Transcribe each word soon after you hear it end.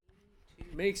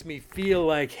makes me feel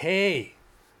like, hey,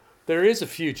 there is a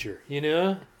future, you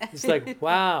know? It's like,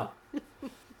 wow.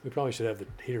 We probably should have the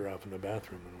heater off in the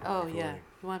bathroom. Oh, yeah.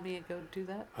 You want me to go do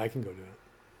that? I can go do it.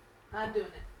 I'm doing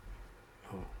it.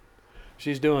 Oh.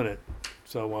 She's doing it.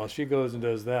 So while she goes and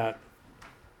does that,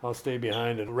 I'll stay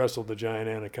behind and wrestle the giant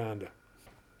anaconda.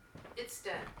 It's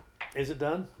done. Is it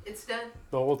done? It's done.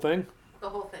 The whole thing? The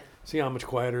whole thing. See how much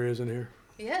quieter it is in here?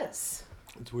 Yes.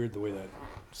 It's weird the way that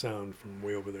sound from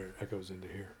way over there echoes into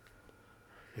here.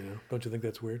 You know? Don't you think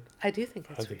that's weird? I do think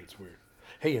that's weird. I think it's weird.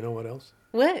 Hey, you know what else?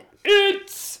 What?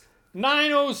 It's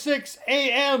 9:06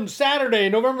 a.m. Saturday,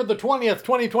 November the 20th,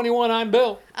 2021. I'm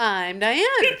Bill. I'm Diane.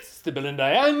 It's the Bill and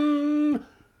Diane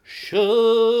Show.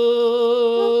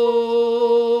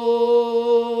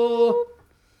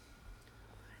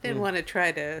 I didn't want to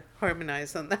try to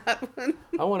harmonize on that one.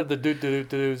 I wanted the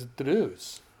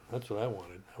do-do-do-do's. That's what I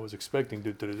wanted. I was expecting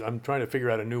do-do-do's. I'm trying to figure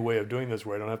out a new way of doing this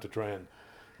where I don't have to try and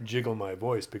jiggle my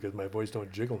voice because my voice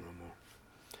don't jiggle no more.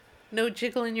 No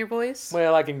jiggle in your voice?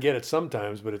 Well, I can get it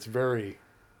sometimes, but it's very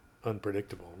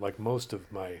unpredictable. Like most of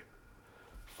my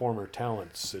former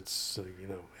talents, it's, you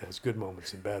know, it has good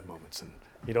moments and bad moments, and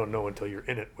you don't know until you're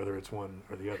in it whether it's one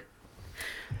or the other.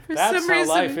 That's how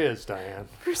life is, Diane.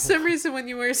 For some reason, when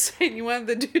you were saying you wanted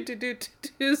the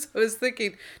do-do-do-do-do's, I was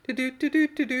thinking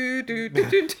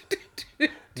do-do-do-do-do-do-do-do-do-do-do.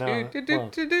 No, well,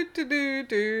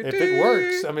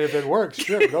 if it works,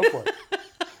 sure, go for it.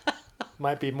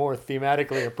 Might be more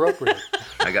thematically appropriate.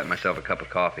 I got myself a cup of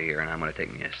coffee here, and I'm going to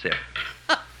take me a sip.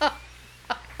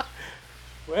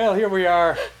 Well, here we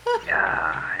are.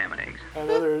 Ah, ham and eggs.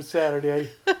 Another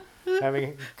Saturday,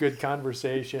 having good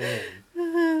conversation.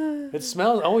 And it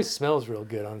always smells real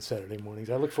good on Saturday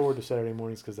mornings. I look forward to Saturday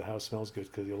mornings because the house smells good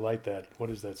because you light that. What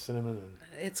is that? Cinnamon and.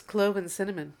 It's clove and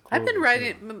cinnamon. Clove I've been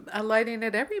and lighting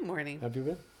it every morning. Have you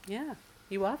been? Yeah.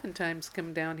 You oftentimes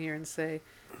come down here and say,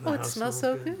 "Oh, it smells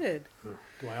so good."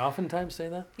 Do I oftentimes say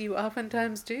that? You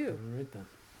oftentimes do. All right then.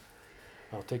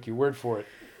 I'll take your word for it.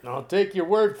 I'll take your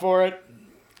word for it.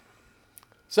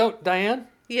 So, Diane?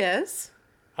 Yes?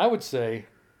 I would say,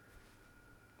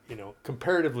 you know,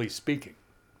 comparatively speaking,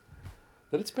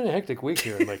 that it's been a hectic week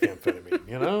here in Lake Amphetamine,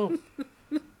 you know?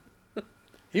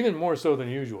 Even more so than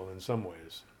usual in some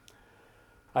ways.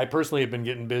 I personally have been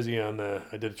getting busy I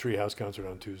did a Treehouse concert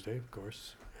on Tuesday, of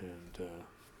course, and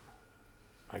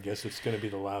I guess it's going to be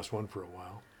the last one for a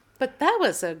while. But that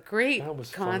was a great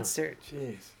concert. Fun.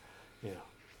 Jeez. Yeah.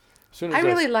 I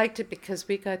really liked it because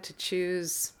we got to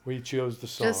choose. We chose the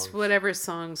songs. Just whatever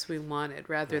songs we wanted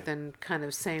rather than kind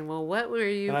of saying, well, what were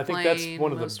you playing? And I think that's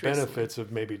one of the benefits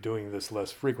of maybe doing this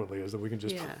less frequently is that we can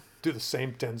just do the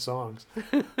same 10 songs.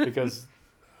 Because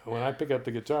when I pick up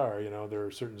the guitar, you know, there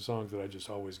are certain songs that I just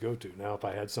always go to. Now, if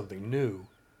I had something new,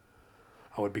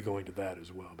 I would be going to that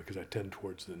as well because I tend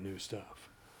towards the new stuff.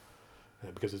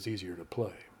 And because it's easier to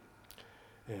play.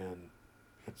 And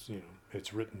it's, you know,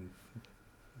 it's written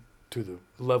to the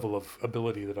level of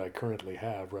ability that I currently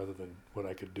have rather than what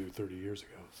I could do 30 years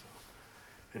ago. So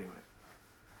anyway,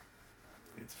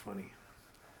 it's funny.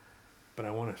 But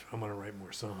I want to write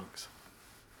more songs.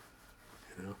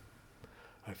 You know?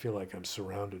 I feel like I'm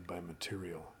surrounded by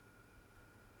material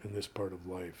in this part of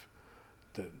life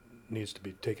that needs to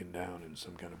be taken down in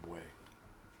some kind of way.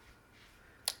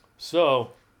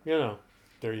 So, you know,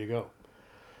 there you go.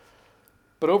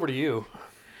 But over to you.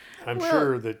 I'm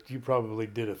sure that you probably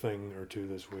did a thing or two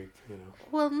this week, you know.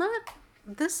 Well,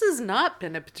 this has not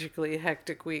been a particularly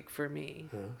hectic week for me.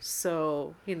 Yeah.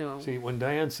 So, you know. See, when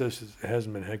Diane says it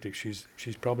hasn't been hectic, she's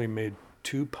probably made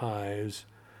 2 pies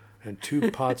and 2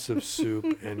 pots of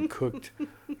soup and cooked,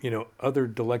 you know, other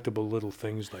delectable little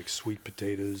things like sweet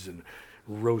potatoes and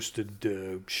roasted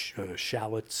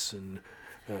shallots and,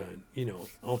 you know,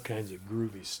 all kinds of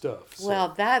groovy stuff. So,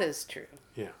 well, that is true.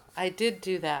 Yeah. I did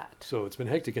do that. So it's been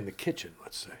hectic in the kitchen,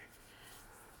 let's say,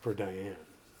 for Diane.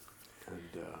 And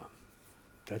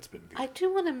that's been good. I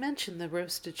do want to mention the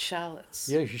roasted shallots.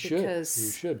 Yeah, you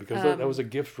should. Because that was a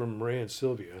gift from Ray and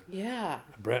Sylvia. Yeah.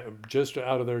 Just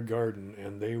out of their garden,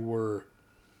 and they were,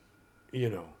 you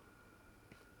know,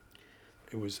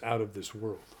 it was out of this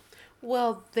world.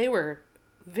 Well, they were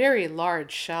very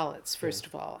large shallots, first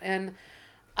of all. And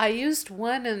I used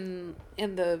one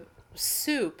in the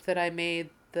soup that I made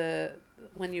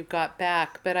when you got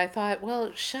back, but I thought,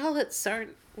 well, shallots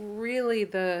aren't really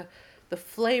the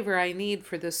flavor I need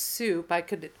for the soup. I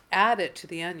could add it to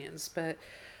the onions, but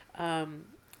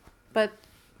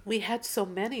we had so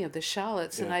many of the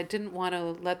shallots, and I didn't want to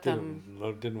let them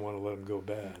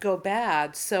go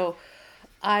bad. So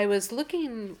I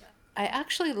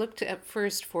actually looked at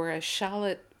first for a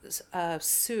shallot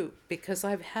soup because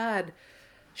I've had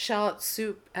shallot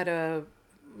soup at a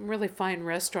really fine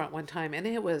restaurant one time, and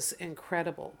it was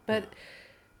incredible. But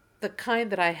the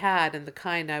kind that I had and the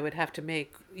kind I would have to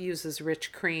make uses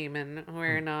rich cream, and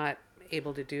we're not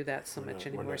able to do that so much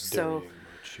anymore.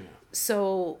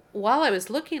 So while I was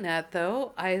looking at,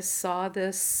 though, I saw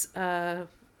this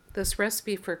this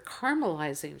recipe for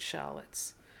caramelizing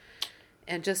shallots,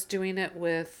 and just doing it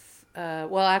with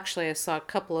well, actually, I saw a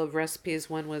couple of recipes.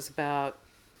 One was about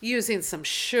using some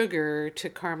sugar to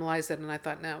caramelize it, and I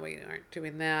thought, no, we aren't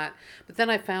doing that. But then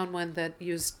I found one that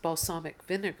used balsamic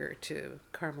vinegar to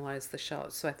caramelize the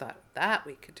shallots, so I thought that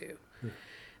we could do.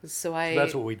 So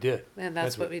that's what we did. And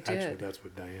that's what we did. Actually, that's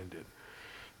what Diane did.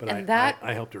 But and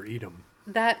I helped her eat them.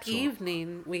 That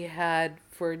evening, we had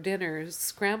for dinner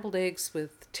scrambled eggs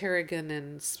with tarragon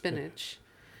and spinach,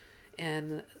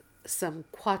 and some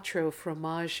quattro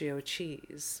formaggio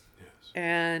cheese,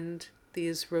 and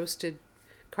these roasted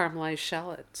caramelized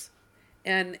shallots.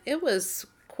 And it was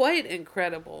quite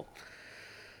incredible.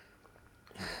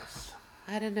 Yes.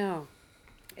 I don't know.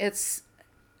 It's,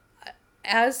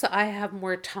 as I have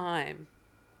more time,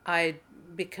 I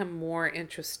become more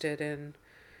interested in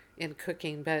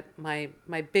cooking, but my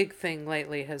big thing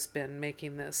lately has been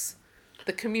making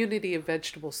the community of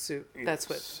vegetable soup. Yes. That's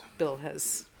what Bill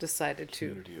has decided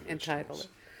to entitle it.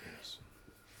 Yes.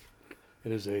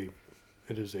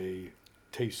 It is a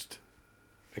taste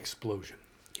explosion,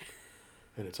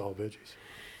 and it's all veggies.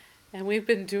 And we've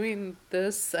been doing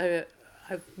this.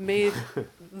 I've made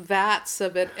vats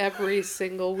of it every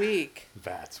single week.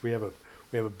 Vats. We have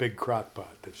a big crock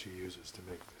pot that she uses to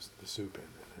make the soup in,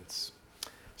 and it's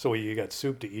so you got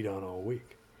soup to eat on all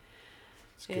week.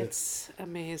 It's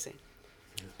amazing.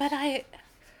 Yeah. But I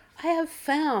have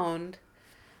found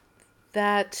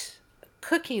that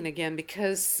cooking again,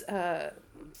 because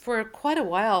for quite a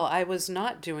while I was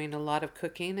not doing a lot of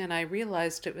cooking, and I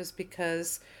realized it was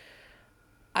because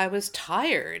I was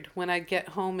tired when I'd get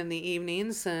home in the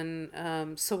evenings, and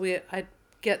so I'd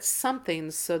get something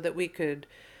so that we could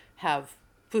have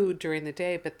food during the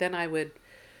day, but then I would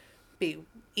be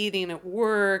eating at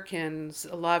work and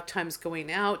a lot of times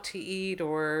going out to eat,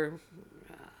 or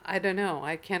I don't know,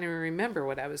 I can't even remember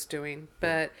what I was doing,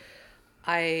 but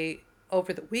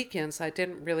over the weekends I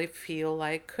didn't really feel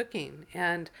like cooking,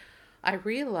 and I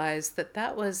realized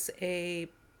that was a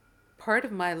part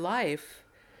of my life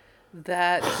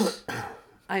that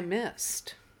I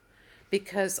missed,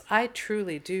 because I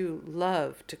truly do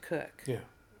love to cook. Yeah.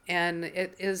 And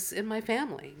it is in my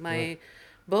family.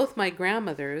 Both my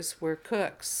grandmothers were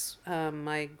cooks.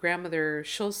 My grandmother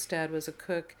Schulstad was a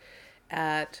cook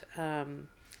at an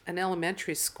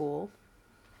elementary school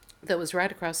that was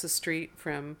right across the street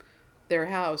from their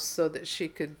house, so that she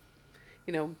could,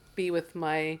 be with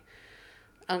my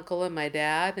uncle and my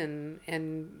dad,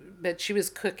 but she was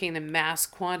cooking in mass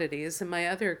quantities. And my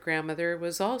other grandmother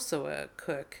was also a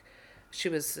cook. She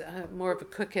was more of a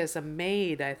cook as a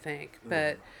maid, I think,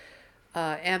 but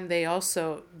and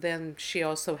she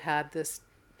also had this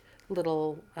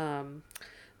little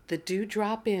the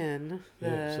Dewdrop Inn.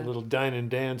 It's a little dine and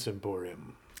dance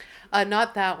emporium.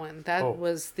 Not that one. That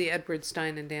was the Edwards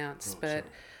Dine and Dance, but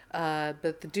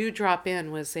the Dewdrop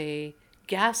Inn was a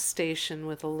gas station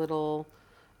with a little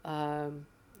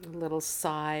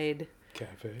side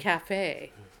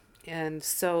cafe. And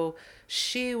so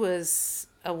she was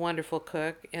a wonderful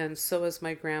cook, and so was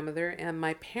my grandmother, and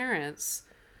my parents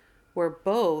were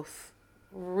both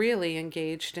really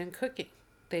engaged in cooking.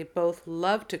 They both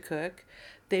loved to cook.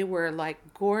 They were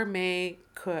like gourmet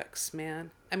cooks,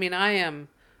 man. I mean, I am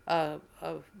a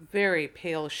very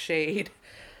pale shade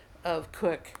of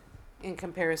cook in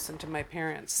comparison to my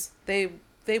parents. They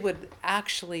would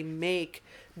actually make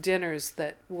dinners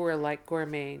that were like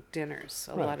gourmet dinners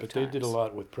a lot of times. But they did a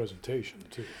lot with presentation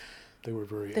too. They were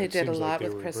very. They did a lot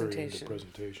with presentation. Very into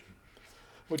presentation,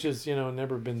 which is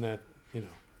never been that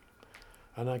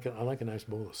I like a nice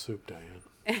bowl of soup, Diane.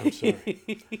 I'm sorry.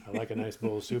 I like a nice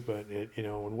bowl of soup, but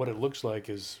and what it looks like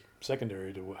is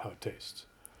secondary to how it tastes.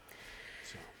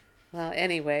 So. Well,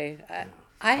 anyway,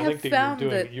 I have found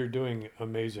that you're doing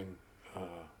amazing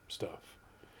stuff,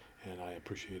 and I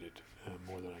appreciate it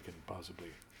more than I can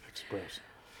possibly express.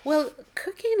 Well,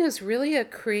 cooking is really a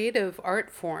creative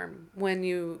art form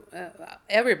when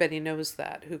everybody knows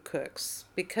that who cooks,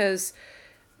 because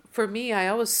for me, I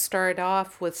always start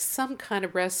off with some kind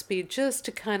of recipe just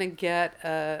to kind of get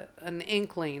an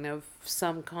inkling of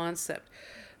some concept.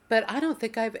 But I don't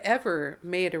think I've ever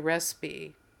made a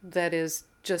recipe that is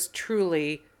just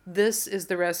truly, this is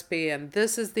the recipe and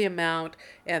this is the amount,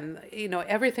 and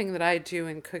everything that I do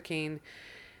in cooking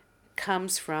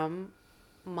comes from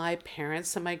my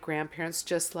parents and my grandparents,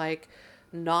 just like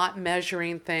not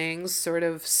measuring things, sort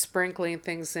of sprinkling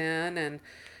things in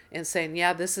and saying,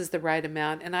 yeah, this is the right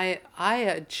amount. And I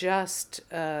adjust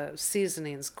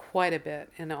seasonings quite a bit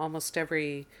in almost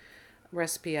every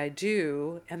recipe I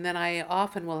do. And then I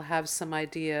often will have some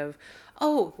idea of,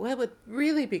 oh, what would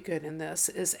really be good in this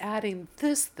is adding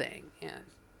this thing in.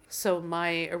 So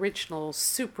my original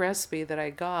soup recipe that I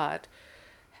got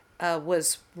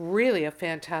was really a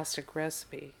fantastic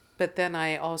recipe. But then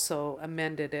I also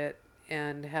amended it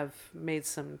and have made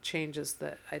some changes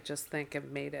that I just think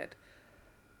have made it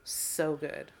so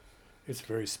good. It's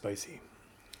very spicy.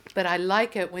 But I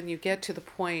like it when you get to the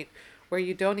point where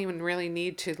you don't even really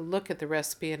need to look at the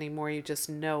recipe anymore. You just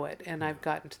know it. And I've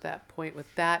gotten to that point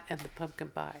with that and the pumpkin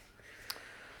pie.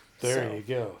 There you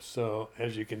go. So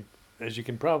as you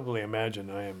can probably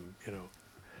imagine, I'm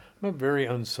a very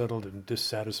unsettled and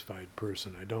dissatisfied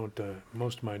person. I don't,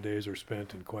 most of my days are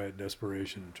spent in quiet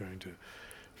desperation trying to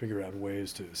figure out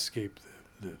ways to escape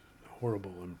the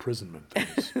horrible imprisonment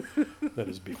that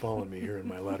has befallen me here in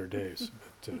my latter days.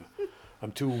 But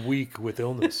I'm too weak with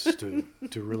illness to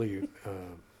really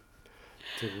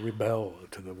to rebel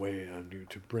to the way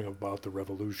to bring about the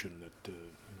revolution that.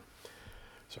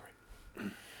 Sorry.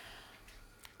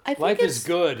 Life is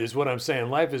good, is what I'm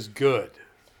saying. Life is good.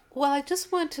 Well, I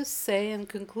just want to say in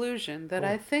conclusion that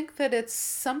I think that it's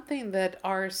something that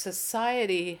our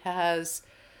society has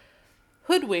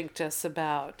hoodwinked us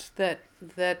about, that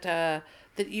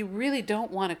you really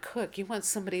don't want to cook. You want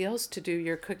somebody else to do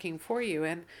your cooking for you.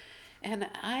 And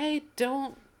I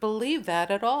don't believe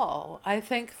that at all. I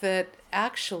think that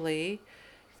actually,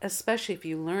 especially if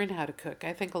you learn how to cook,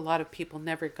 I think a lot of people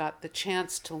never got the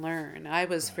chance to learn. I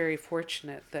was very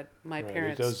fortunate that my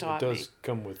parents taught me. It does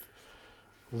come with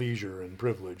leisure and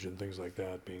privilege and things like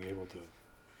that, being able to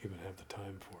even have the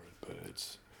time for it.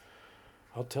 But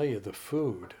I'll tell you, the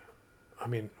food, I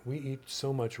mean, we eat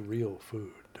so much real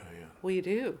food, Diane. We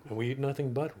do. And we eat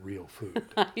nothing but real food.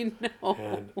 I know.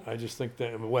 And I just think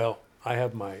that, well, I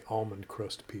have my almond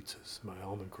crust pizzas, my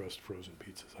almond crust frozen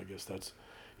pizzas. I guess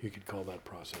you could call that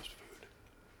processed food.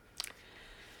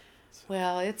 So.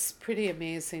 Well, it's pretty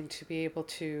amazing to be able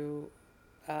to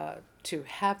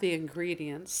have the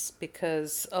ingredients,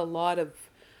 because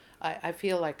I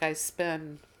feel like I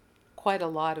spend quite a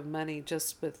lot of money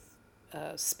just with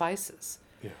spices.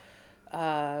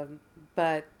 Yeah.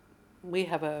 But we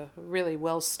have a really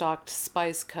well-stocked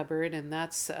spice cupboard, and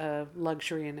that's a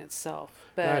luxury in itself.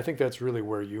 But I think that's really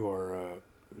where you are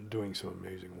doing some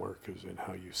amazing work, is in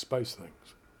how you spice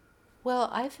things. Well,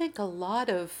 I think a lot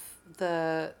of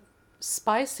the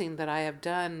spicing that I have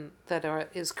done that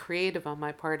is creative on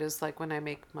my part is like when I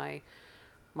make my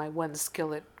one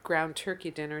skillet ground turkey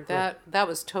dinner. That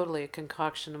was totally a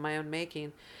concoction of my own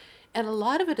making, and a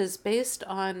lot of it is based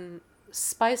on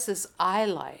spices I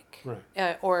like,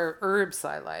 or herbs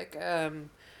I like.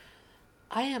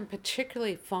 I am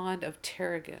particularly fond of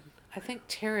tarragon. I think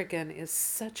tarragon is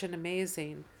such an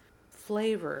amazing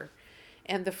flavor,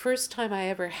 and the first time I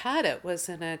ever had it was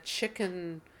in a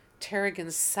chicken tarragon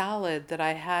salad that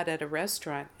I had at a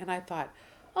restaurant, and I thought,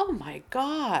 oh my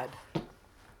God,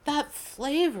 that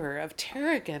flavor of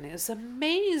tarragon is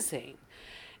amazing.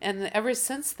 And ever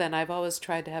since then, I've always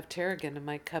tried to have tarragon in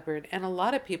my cupboard, and a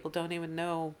lot of people don't even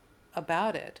know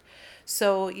about it.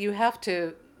 So you have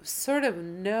to sort of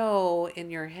know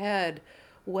in your head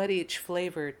what each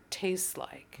flavor tastes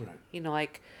like. Right.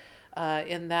 Like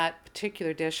in that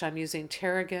particular dish, I'm using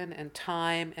tarragon and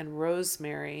thyme and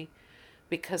rosemary,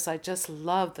 because I just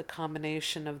love the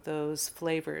combination of those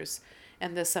flavors.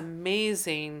 And this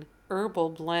amazing herbal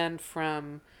blend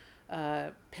from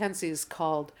Penzeys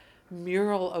called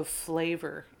Mural of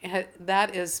Flavor.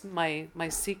 That is my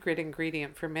secret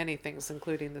ingredient for many things,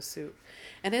 including the soup.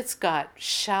 And it's got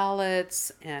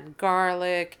shallots and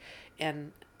garlic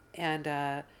and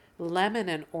lemon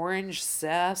and orange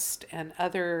zest and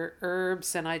other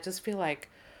herbs. And I just feel like,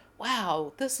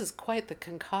 wow, this is quite the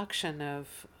concoction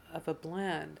of a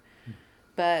blend.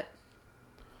 But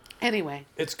anyway,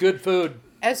 it's good food.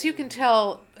 As you can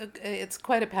tell, it's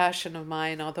quite a passion of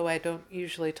mine, although I don't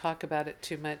usually talk about it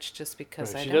too much, just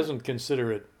because She doesn't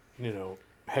consider it,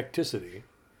 hecticity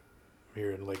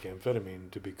here in Lake Amphetamine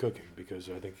to be cooking, because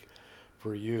I think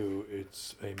for you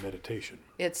it's a meditation.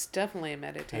 It's definitely a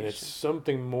meditation. And it's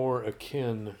something more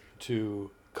akin to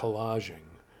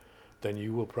collaging than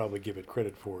you will probably give it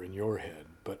credit for in your head,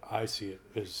 but I see it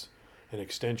as an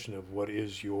extension of what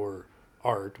is your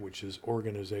art, which is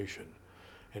organization.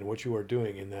 And what you are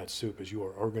doing in that soup is you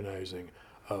are organizing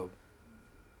a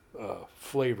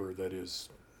flavor that is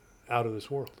out of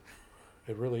this world.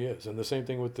 It really is. And the same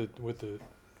thing with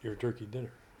your turkey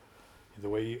dinner. The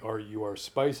way you are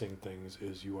spicing things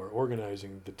is you are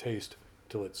organizing the taste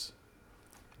till it's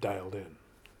dialed in.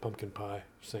 Pumpkin pie,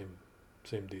 same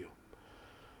deal.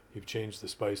 You've changed the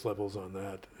spice levels on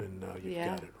that, and now you've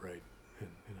got it right. And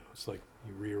it's like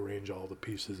you rearrange all the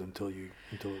pieces until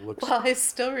it looks. Well, I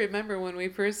still remember when we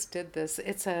first did this.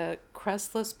 It's a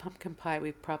crustless pumpkin pie.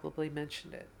 We probably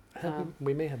mentioned it.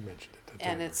 We may have mentioned it.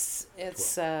 And it's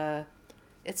a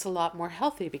lot more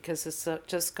healthy because it's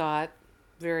just got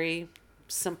very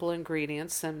simple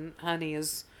ingredients, and honey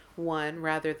is one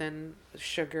rather than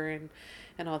sugar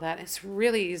and all that. It's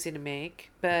really easy to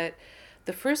make. But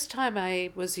the first time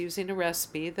I was using a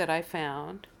recipe that I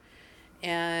found,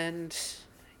 and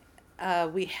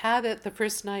we had it the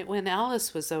first night when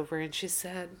Alice was over, and she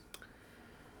said,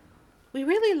 we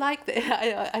really like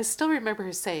I still remember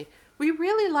her say, we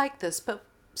really like this, but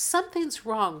something's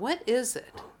wrong. What is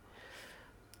it?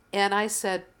 And I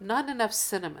said, not enough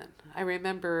cinnamon. I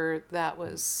remember it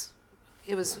was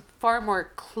far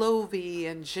more clovey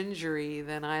and gingery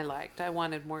than I liked. I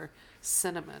wanted more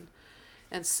cinnamon.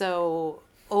 And so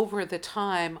over the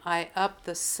time, I upped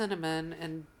the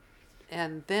cinnamon,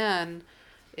 and then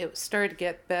it started to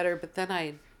get better, but then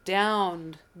I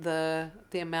downed the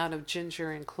amount of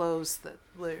ginger and cloves that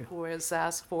was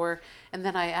asked for, and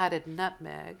then I added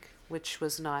nutmeg, which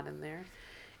was not in there,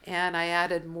 and I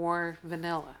added more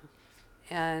vanilla.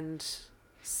 And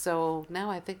so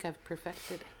now I think I've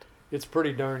perfected it. It's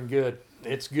pretty darn good.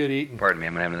 It's good eating. Pardon me,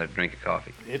 I'm going to have another drink of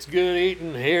coffee. It's good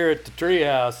eating here at the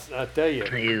treehouse, I tell you.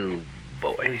 You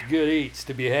boy. There's good eats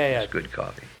to be had. It's good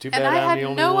coffee. Too And bad I I'm had the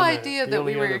only no one idea that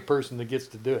we the were- only other person that gets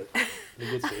to do it. That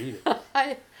gets to eat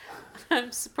it.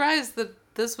 I'm surprised that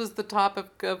this was the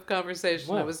topic of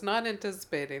conversation. I Well, was not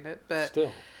anticipating it, but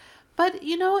Still. But,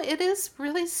 it is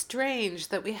really strange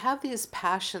that we have these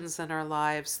passions in our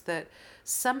lives that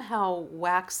somehow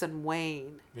wax and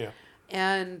wane. Yeah.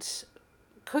 And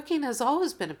cooking has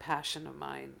always been a passion of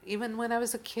mine, even when I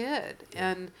was a kid.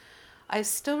 Yeah. And I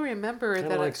still remember Kind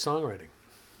that... of like songwriting.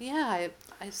 Yeah,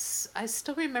 I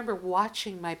still remember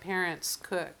watching my parents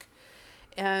cook.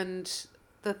 And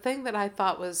the thing that I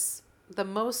thought was the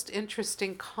most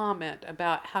interesting comment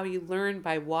about how you learn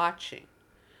by watching,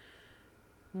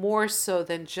 more so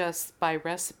than just by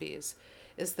recipes,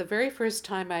 is the very first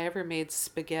time I ever made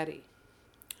spaghetti.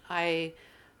 I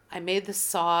made the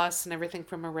sauce and everything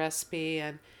from a recipe,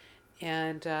 and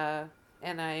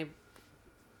I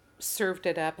served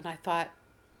it up, and I thought,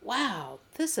 wow,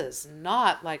 this is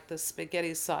not like the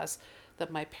spaghetti sauce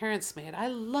that my parents made. I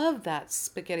love that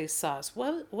spaghetti sauce.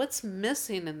 What's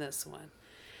missing in this one?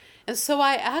 And so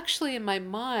I actually, in my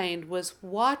mind, was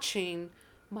watching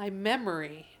my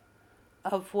memory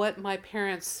of what my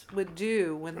parents would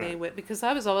do when they would, because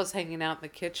I was always hanging out in the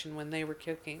kitchen when they were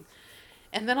cooking.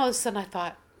 And then all of a sudden I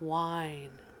thought, wine.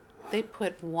 They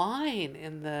put wine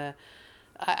in the...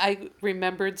 I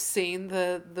remembered seeing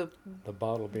the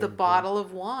bottle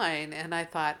of wine, and I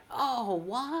thought, oh,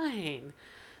 wine.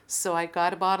 So I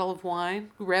got a bottle of wine,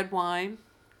 red wine,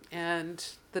 and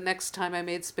the next time I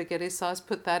made spaghetti sauce,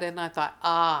 put that in. I thought,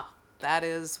 that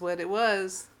is what it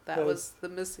was. That was the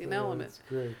missing element. That's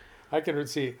great. I can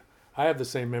see. I have the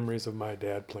same memories of my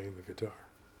dad playing the guitar,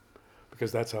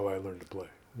 because that's how I learned to play,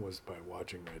 was by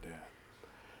watching my dad.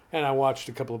 And I watched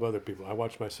a couple of other people. I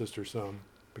watched my sister some,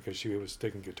 because she was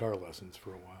taking guitar lessons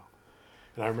for a while.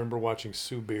 And I remember watching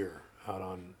Sue Beer out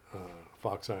on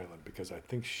Fox Island, because I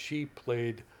think she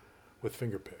played with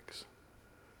finger picks.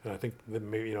 And I think that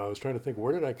maybe, I was trying to think,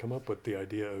 where did I come up with the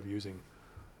idea of using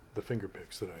the finger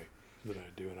picks that I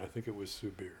do? And I think it was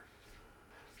Sue Beer.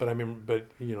 But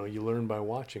you learn by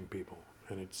watching people,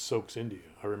 and it soaks into you.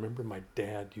 I remember my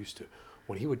dad used to,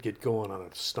 when he would get going on a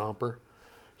stomper,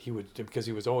 because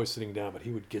he was always sitting down, but he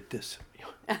would get this,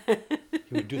 he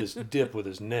would do this dip with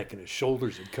his neck, and his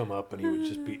shoulders would come up, and he would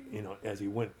just be, as he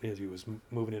was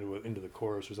moving into the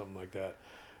chorus or something like that,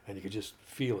 and you could just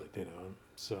feel it,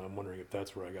 So I'm wondering if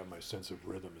that's where I got my sense of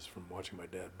rhythm, is from watching my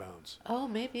dad bounce. Oh,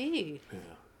 maybe. Yeah,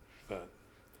 but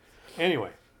anyway,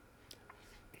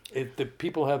 the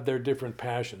people have their different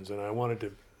passions, and I wanted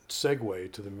to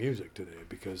segue to the music today,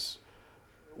 because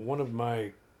one of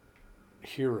my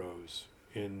heroes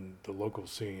in the local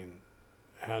scene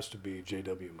has to be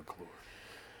J.W. McClure.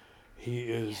 He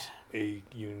is a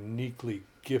uniquely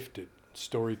gifted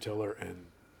storyteller and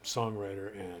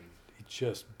songwriter, and it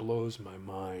just blows my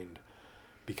mind,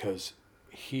 because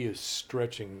he is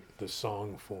stretching the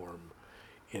song form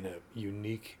in a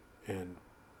unique and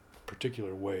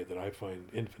particular way that I find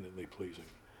infinitely pleasing.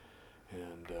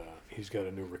 And he's got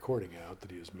a new recording out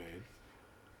that he has made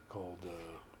called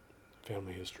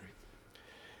Family History.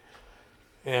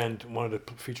 and wanted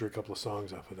to feature a couple of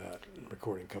songs off of that,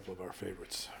 recording a couple of our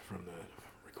favorites from that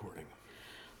recording.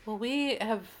 Well, we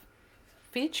have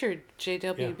featured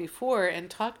JW before and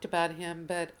talked about him,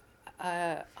 but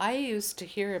I used to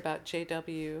hear about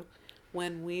JW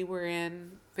when we were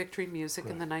in Victory Music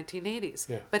in the 1980s.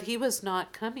 Yeah. But he was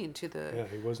not coming to the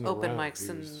He wasn't open around.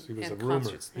 mics He was and a rumor.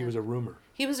 concerts. He was a rumor.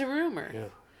 He was a rumor. Yeah.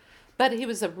 But he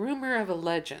was a rumor of a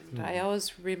legend. I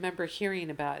always remember hearing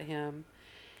about him.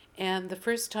 And the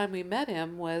first time we met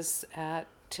him was at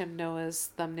Tim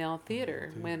Noah's Thumbnail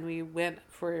Theater when we went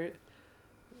for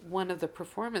one of the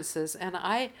performances. And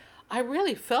I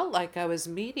really felt like I was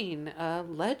meeting a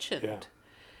legend. Yeah.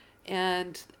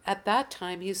 And at that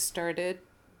time, he started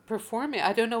performing.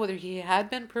 I don't know whether he had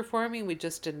been performing. We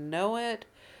just didn't know it.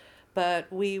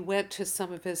 But we went to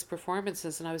some of his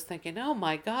performances, and I was thinking, oh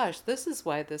my gosh, this is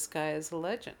why this guy is a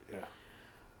legend. Yeah.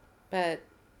 But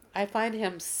I find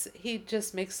him, he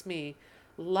just makes me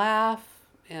laugh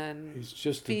and He's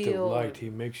just a delight. He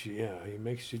makes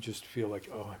you just feel like,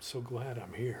 oh, I'm so glad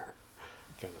I'm here,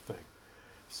 kind of thing.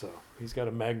 So he's got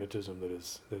a magnetism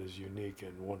that is unique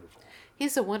and wonderful.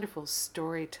 He's a wonderful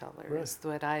storyteller, is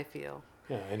what I feel.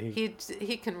 Yeah, and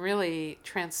he can really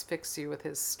transfix you with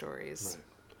his stories. Right.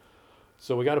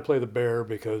 So we got to play the bear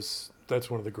because that's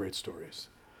one of the great stories,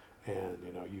 and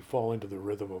you fall into the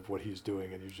rhythm of what he's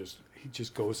doing, and he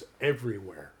just goes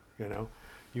everywhere.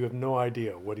 You have no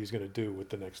idea what he's going to do with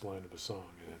the next line of a song,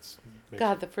 and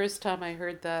God, the first time I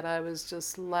heard that, I was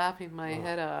just laughing my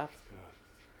head off. God,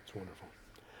 it's wonderful.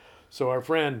 So our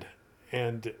friend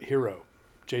and hero,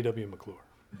 J.W. McClure.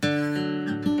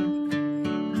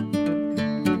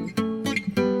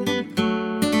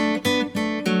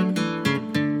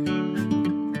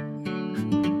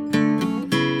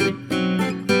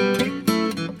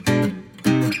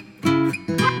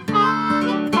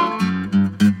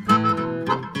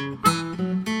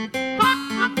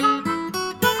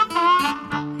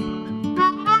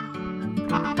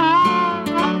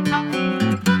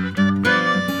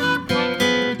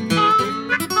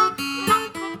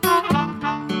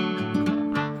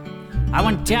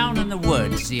 Down in the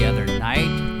woods the other night,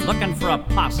 looking for a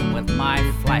possum with my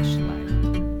flashlight.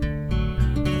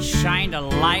 It shined a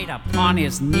light upon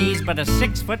his knees, but a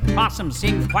 6-foot possum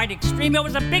seemed quite extreme. It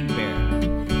was a big bear.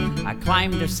 I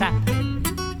climbed a sapling.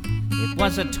 It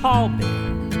was a tall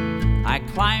bear. I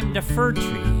climbed a fir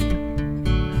tree.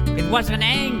 It was an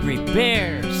angry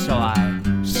bear, so I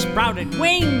sprouted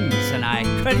wings and I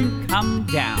couldn't come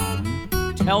down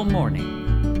till morning.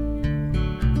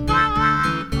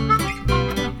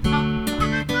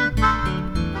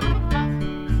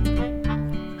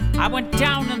 I went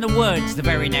down in the woods the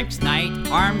very next night,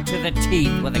 armed to the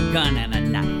teeth with a gun and a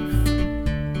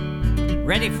knife.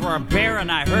 Ready for a bear,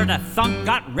 and I heard a thunk,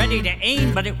 got ready to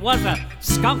aim, but it was a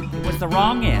skunk. It was the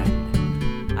wrong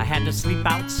end. I had to sleep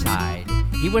outside.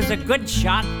 He was a good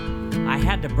shot. I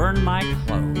had to burn my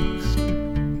clothes.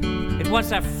 It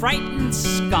was a frightened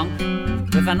skunk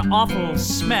with an awful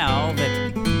smell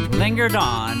that lingered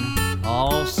on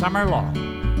all summer long.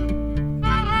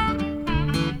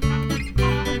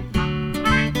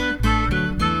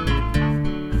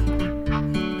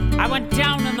 I went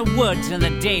down in the woods in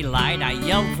the daylight. I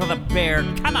yelled for the bear,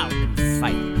 come out and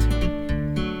fight.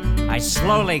 I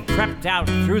slowly crept out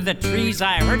through the trees.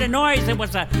 I heard a noise. It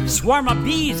was a swarm of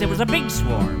bees. It was a big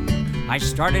swarm. I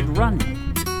started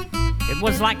running. It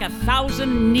was like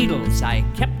 1,000 needles. I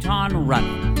kept on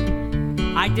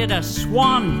running. I did a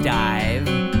swan dive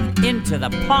into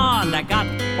the pond. I got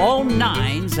all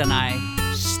 9s and I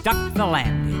stuck the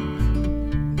landing.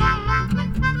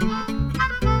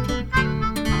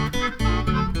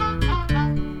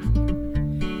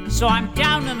 So I'm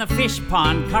down in the fish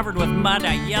pond, covered with mud.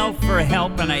 I yell for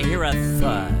help and I hear a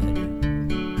thud.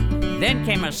 Then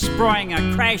came a sproing,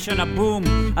 a crash, and a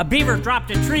boom. A beaver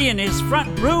dropped a tree in his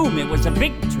front room. It was a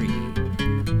big tree.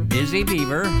 Busy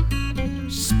Beaver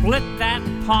split that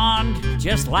pond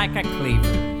just like a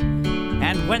cleaver.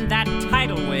 And when that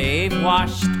tidal wave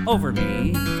washed over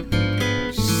me,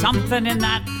 something in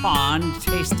that pond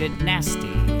tasted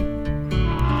nasty.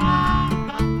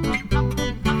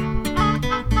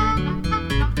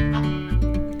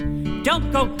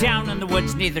 Don't go down in the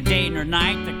woods neither day nor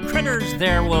night. The critters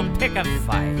there will pick a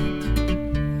fight.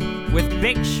 With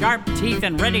big sharp teeth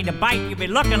and ready to bite, you'll be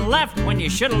looking left when you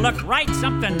should have looked right.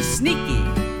 Something sneaky,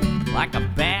 like a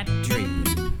bad dream.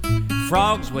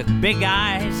 Frogs with big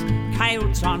eyes,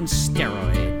 coyotes on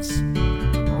steroids.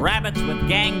 Rabbits with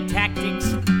gang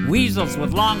tactics, weasels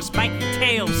with long spiky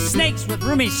tails, snakes with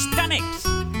roomy stomachs.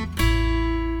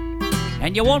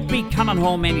 And you won't be coming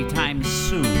home anytime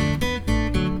soon.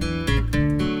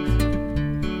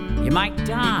 You You might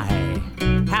die,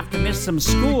 have to miss some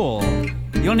school.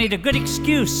 You'll need a good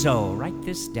excuse, so write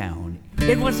this down.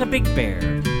 It was a big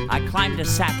bear. I climbed a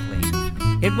sapling.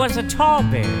 It was a tall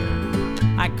bear.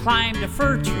 I climbed a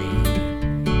fir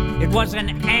tree. It was an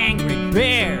angry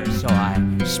bear, so I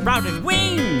sprouted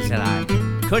wings and I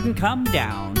couldn't come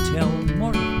down till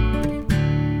morning.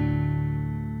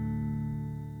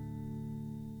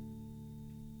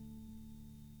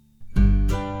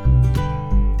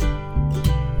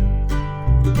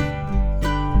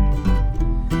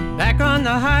 Back on the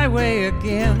highway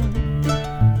again,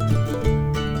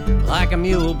 like a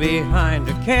mule behind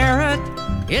a carrot.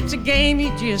 It's a game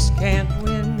you just can't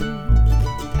win.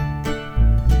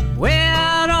 Way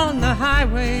out on the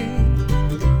highway,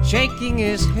 shaking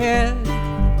his head,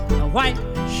 a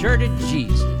white-shirted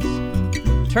Jesus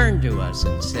turned to us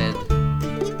and said,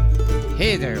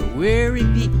 "Hey there, weary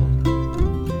people,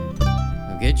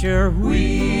 get your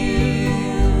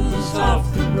wheels off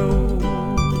the road.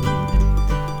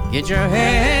 Get your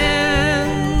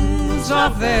hands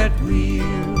off that wheel.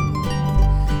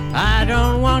 I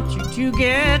don't want you to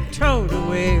get towed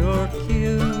away or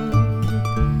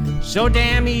killed. So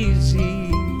damn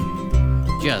easy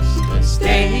just to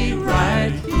stay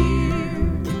right here."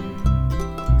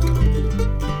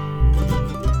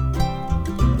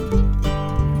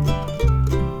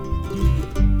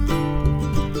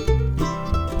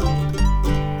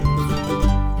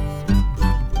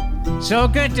 So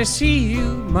good to see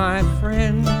you, my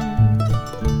friend.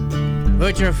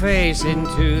 Put your face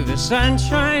into the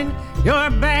sunshine, your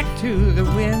back to the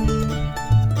wind.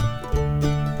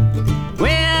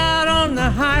 Way out on the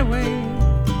highway,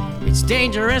 it's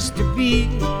dangerous to be.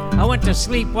 I went to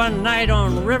sleep one night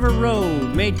on River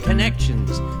Road, made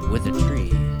connections with a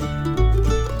tree.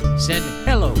 Said,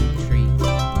 "Hello, tree.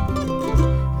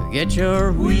 Get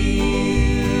your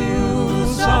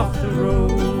wheels off the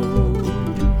road.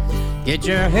 Get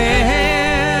your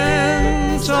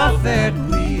hands off that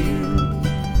wheel.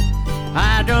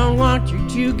 I don't want you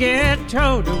to get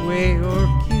towed away or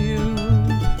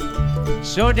killed.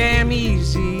 So damn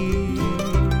easy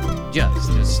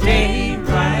just to stay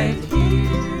right here."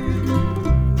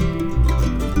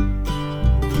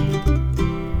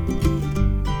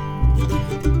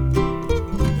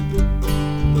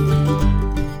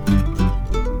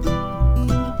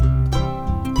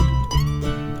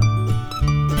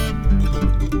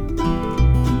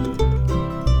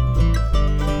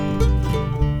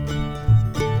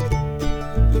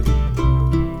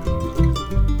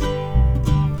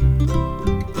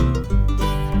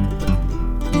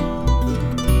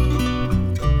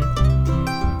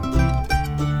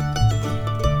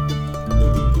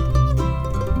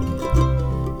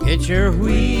 Get your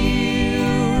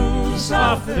wheels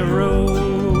off the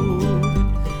road.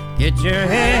 Get your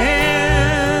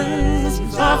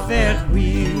hands off that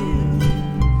wheel.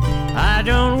 I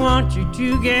don't want you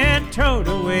to get towed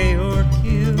away or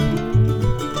killed.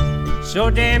 So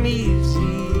damn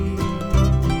easy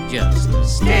just to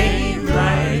stay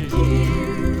right here.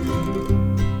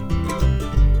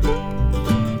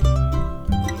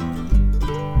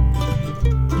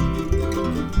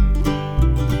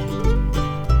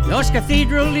 Those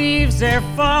cathedral leaves, they're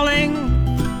falling.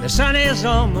 The sun is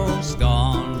almost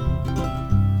gone.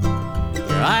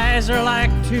 Your eyes are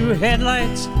like two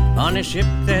headlights on a ship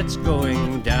that's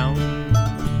going down.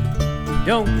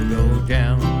 Don't go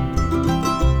down.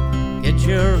 Get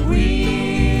your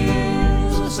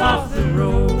wheels off the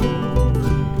road.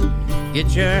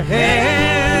 Get your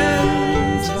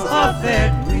hands off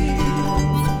that wheel.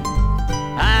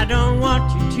 I don't want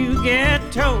you to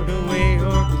get towed away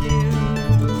or killed.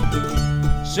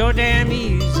 So damn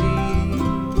easy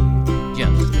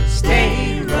just to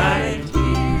stay